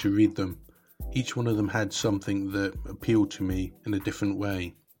pleasure to read them. Each one of them had something that appealed to me in a different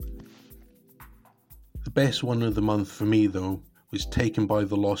way. The best one of the month for me, though, was Taken by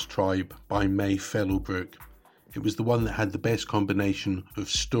the Lost Tribe by May Fellowbrook. It was the one that had the best combination of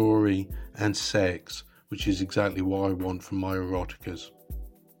story and sex, which is exactly what I want from my eroticas.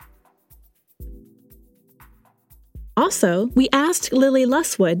 Also, we asked Lily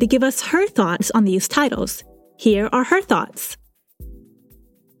Luswood to give us her thoughts on these titles. Here are her thoughts.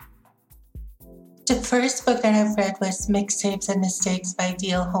 The first book that I've read was Mixtapes and Mistakes by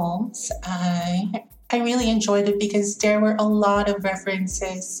D.L. Holmes. I really enjoyed it because there were a lot of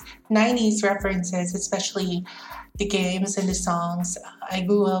references, 90s references, especially the games and the songs. I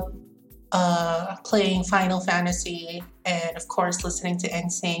grew up playing Final Fantasy and, of course, listening to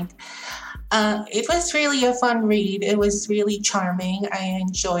NSYNC. It was really a fun read. It was really charming. I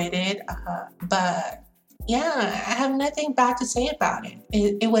enjoyed it. But, yeah, I have nothing bad to say about it.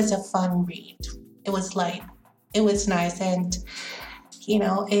 It was a fun read. It was light. It was nice. And, you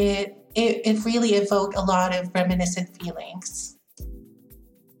know, it really evoked a lot of reminiscent feelings.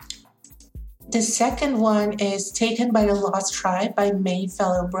 The second one is Taken by the Lost Tribe by May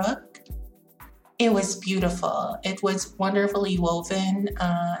Fellowbrook. It was beautiful. It was wonderfully woven.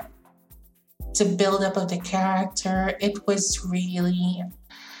 The build-up of the character, it was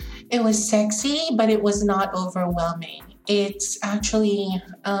sexy, but it was not overwhelming. It's actually,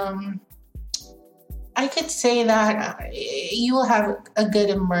 I could say that you will have a good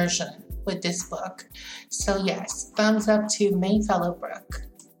immersion with this book. So yes, thumbs up to May Fellowbrook.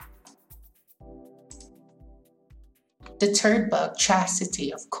 The third book,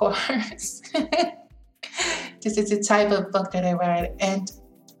 Chastity, of course. This is the type of book that I read, and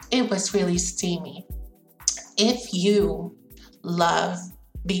it was really steamy. If you love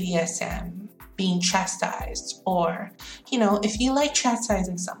BDSM, being chastised, or, you know, if you like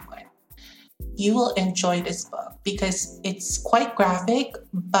chastising someone, you will enjoy this book because it's quite graphic,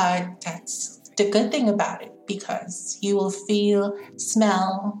 but that's the good thing about it because you will feel,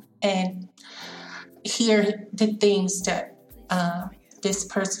 smell, and hear the things that this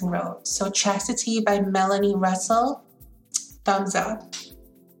person wrote. So Chastity by Melanie Russell, thumbs up.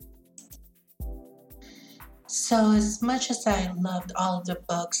 So as much as I loved all of the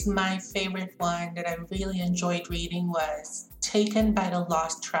books, my favorite one that I really enjoyed reading was Taken by the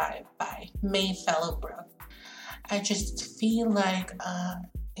Lost Tribe by May Fellowbrook. I just feel like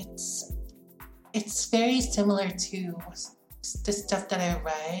it's very similar to the stuff that I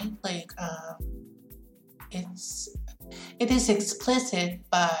write. Like it is explicit,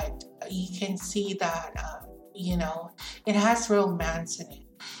 but you can see that you know, it has romance in it.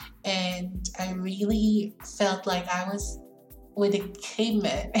 And I really felt like I was with a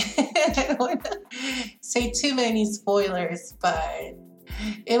caveman. I don't want to say too many spoilers, but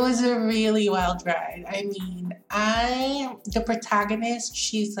it was a really wild ride. I mean, the protagonist,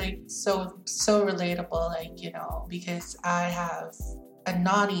 she's like so relatable, like, you know, because I have a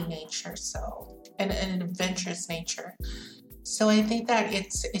naughty nature, and an adventurous nature. So I think that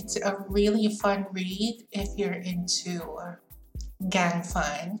it's a really fun read if you're into gang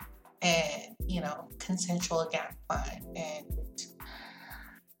fun and, you know, consensual gang fun. And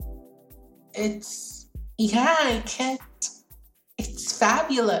it's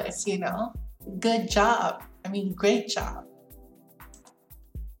fabulous, you know. Good job. I mean, great job.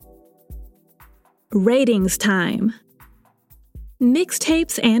 Ratings time.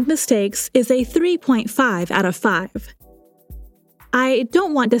 Mixtapes and Mistakes is a 3.5 out of 5. I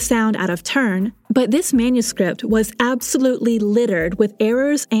don't want to sound out of turn, but this manuscript was absolutely littered with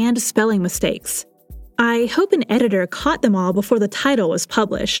errors and spelling mistakes. I hope an editor caught them all before the title was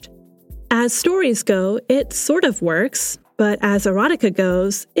published. As stories go, it sort of works, but as erotica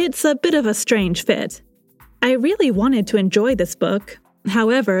goes, it's a bit of a strange fit. I really wanted to enjoy this book.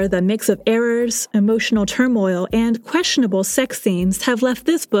 However, the mix of errors, emotional turmoil, and questionable sex scenes have left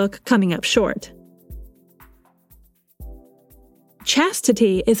this book coming up short.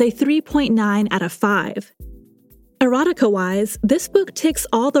 Chastity is a 3.9 out of 5. Erotica-wise, this book ticks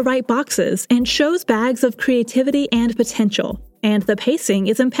all the right boxes and shows bags of creativity and potential, and the pacing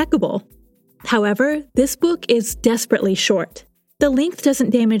is impeccable. However, this book is desperately short. The length doesn't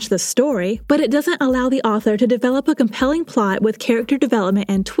damage the story, but it doesn't allow the author to develop a compelling plot with character development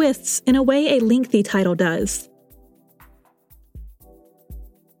and twists in a way a lengthy title does.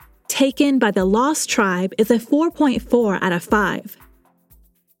 Taken by the Lost Tribe is a 4.4 out of 5.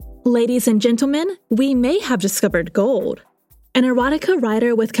 Ladies and gentlemen, we may have discovered gold. an erotica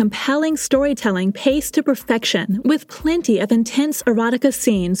writer with compelling storytelling paced to perfection, with plenty of intense erotica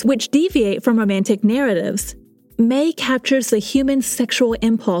scenes which deviate from romantic narratives. May captures the human sexual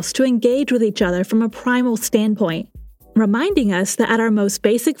impulse to engage with each other from a primal standpoint, reminding us that at our most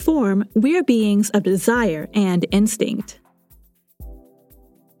basic form, we're beings of desire and instinct.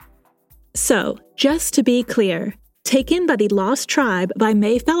 So, just to be clear, Taken by the Lost Tribe by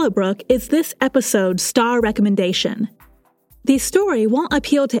May Fellowbrook is this episode's star recommendation. The story won't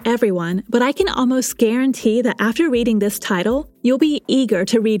appeal to everyone, but I can almost guarantee that after reading this title, you'll be eager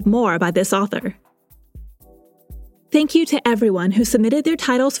to read more by this author. Thank you to everyone who submitted their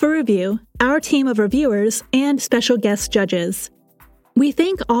titles for review, our team of reviewers, and special guest judges. We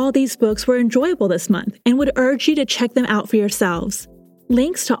think all these books were enjoyable this month and would urge you to check them out for yourselves.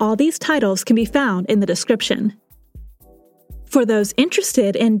 Links to all these titles can be found in the description. For those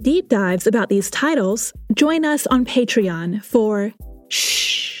interested in deep dives about these titles, join us on Patreon for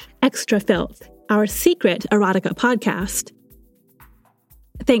Extra Filth, our secret erotica podcast.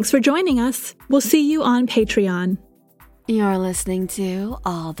 Thanks for joining us. We'll see you on Patreon. You're listening to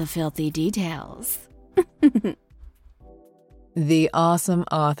All the Filthy Details. The awesome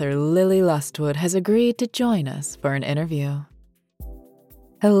author Lily Lustwood has agreed to join us for an interview.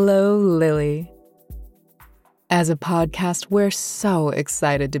 Hello, Lily. As a podcast, we're so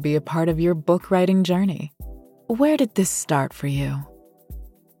excited to be a part of your book writing journey. Where did this start for you?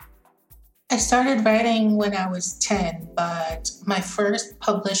 I started writing when I was 10, but my first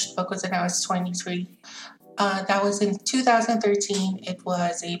published book was when I was 23. That was in 2013. It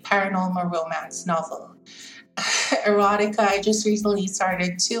was a paranormal romance novel. Erotica, I just recently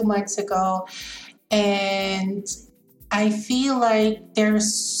started 2 months ago, and I feel like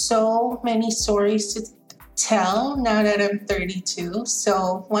there's so many stories to tell now that I'm 32,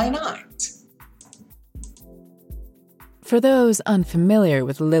 so why not? For those unfamiliar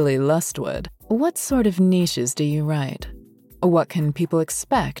with Lily Lustwood, what sort of niches do you write? What can people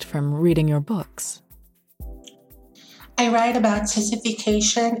expect from reading your books? I write about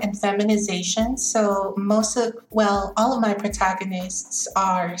sissification and feminization, so all of my protagonists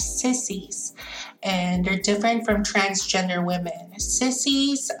are sissies, and they're different from transgender women.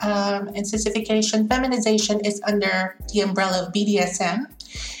 Sissies and sissification, feminization is under the umbrella of BDSM.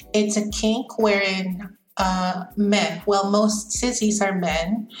 It's a kink wherein men, most sissies are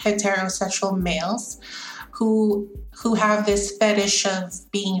men, heterosexual males, who have this fetish of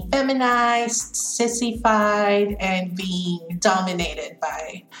being feminized, sissified, and being dominated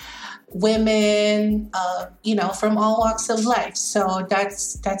by women, from all walks of life. So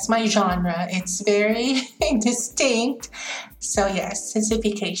that's my genre. It's very distinct. So yes,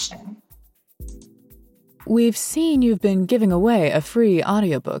 sissification. We've seen you've been giving away a free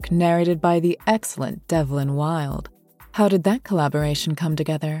audiobook narrated by the excellent Devlin Wild. How did that collaboration come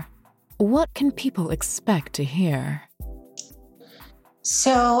together? What can people expect to hear?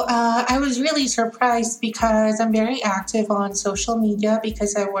 So I was really surprised because I'm very active on social media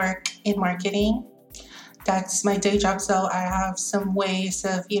because I work in marketing. That's my day job. So I have some ways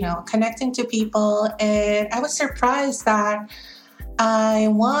of, connecting to people. And I was surprised that I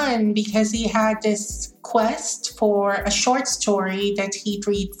won because he had this quest for a short story that he'd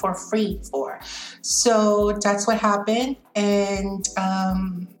read for free for. So that's what happened. And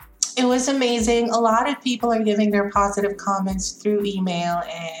it was amazing. A lot of people are giving their positive comments through email,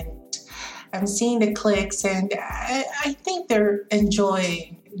 and I'm seeing the clicks, and I think they're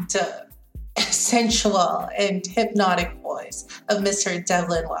enjoying the sensual and hypnotic voice of Mr.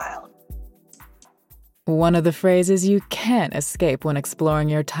 Devlin Wild. One of the phrases you can't escape when exploring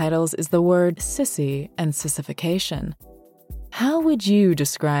your titles is the word sissy and sissification. How would you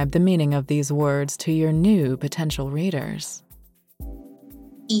describe the meaning of these words to your new potential readers?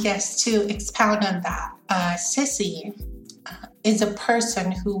 Yes, to expound on that, sissy is a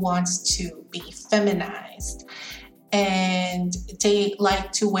person who wants to be feminized, and they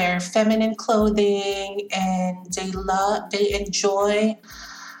like to wear feminine clothing, and they enjoy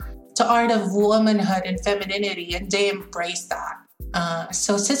the art of womanhood and femininity, and they embrace that.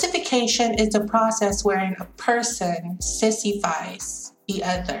 So sissification is a process wherein a person sissifies the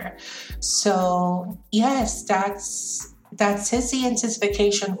other. So yes, that's sissy and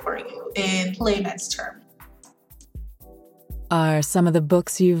sissification for you in layman's term. Are some of the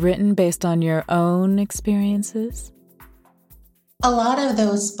books you've written based on your own experiences? A lot of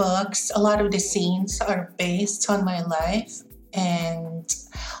those books, a lot of the scenes are based on my life. And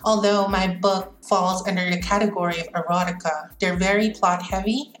although my book falls under the category of erotica. They're very plot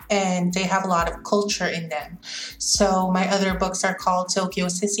heavy and they have a lot of culture in them. So my other books are called Tokyo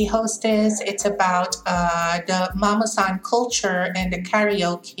Sissy Hostess. It's about the mama-san culture and the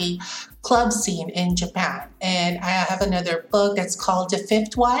karaoke club scene in Japan. And I have another book that's called The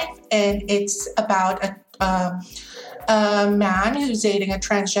Fifth Wife, and it's about a man who's dating a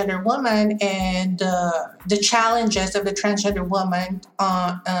transgender woman and the challenges of the transgender woman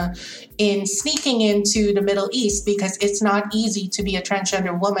in sneaking into the Middle East, because it's not easy to be a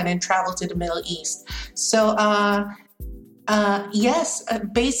transgender woman and travel to the Middle East. So yes,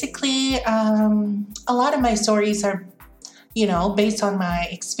 basically a lot of my stories are, based on my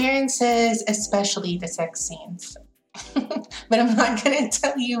experiences, especially the sex scenes. But I'm not going to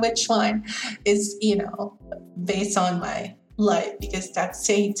tell you which one is, based on my life, because that's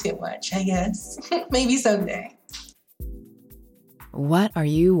saying too much, I guess. Maybe someday. What are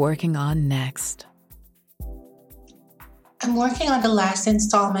you working on next? I'm working on the last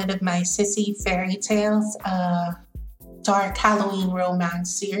installment of my Sissy Fairy Tales dark Halloween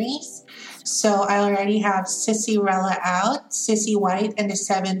romance series. So I already have Sissyrella out, Sissy White and the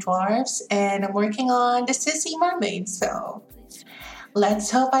Seven Dwarfs, and I'm working on the Sissy Mermaid. So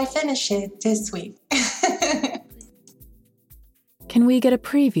let's hope I finish it this week. Can we get a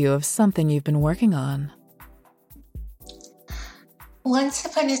preview of something you've been working on? Once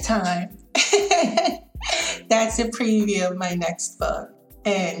upon a time. That's a preview of my next book.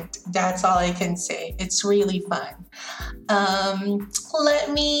 And that's all I can say. It's really fun.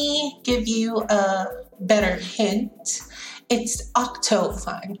 Let me give you a better hint. It's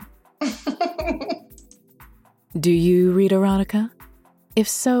octo-fun. Do you read erotica? If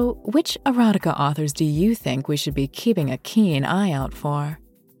so, which erotica authors do you think we should be keeping a keen eye out for?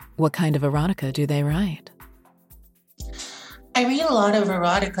 What kind of erotica do they write? I read a lot of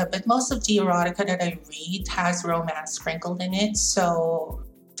erotica, but most of the erotica that I read has romance sprinkled in it. So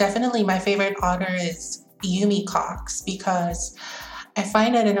definitely my favorite author is Yumi Cox, because I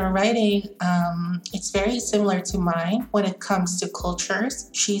find that in her writing, it's very similar to mine when it comes to cultures.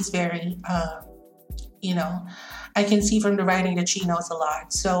 She's very, I can see from the writing that she knows a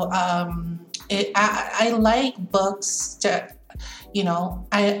lot. So I like books that,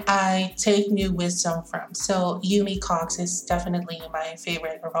 I take new wisdom from. So Yumi Cox is definitely my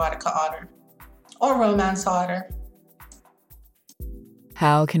favorite erotica author or romance author.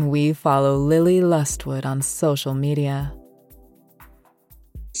 How can we follow Lily Lustwood on social media?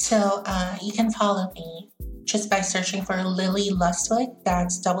 So you can follow me just by searching for Lily Lustwood.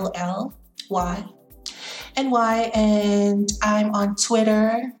 That's LLY. And I'm on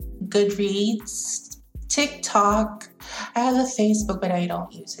Twitter, Goodreads, TikTok. I have a Facebook, but I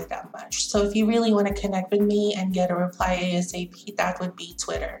don't use it that much. So if you really want to connect with me and get a reply ASAP, that would be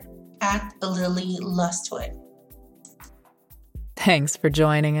Twitter, @Lily Lustwood. Thanks for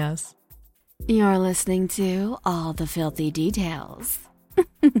joining us. You're listening to All the Filthy Details.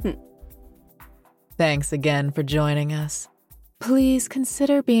 Thanks again for joining us. Please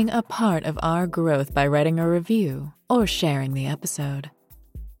consider being a part of our growth by writing a review or sharing the episode.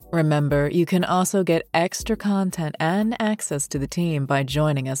 Remember, you can also get extra content and access to the team by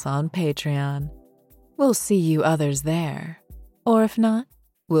joining us on Patreon. We'll see you others there. Or if not,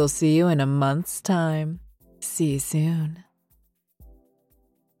 we'll see you in a month's time. See you soon.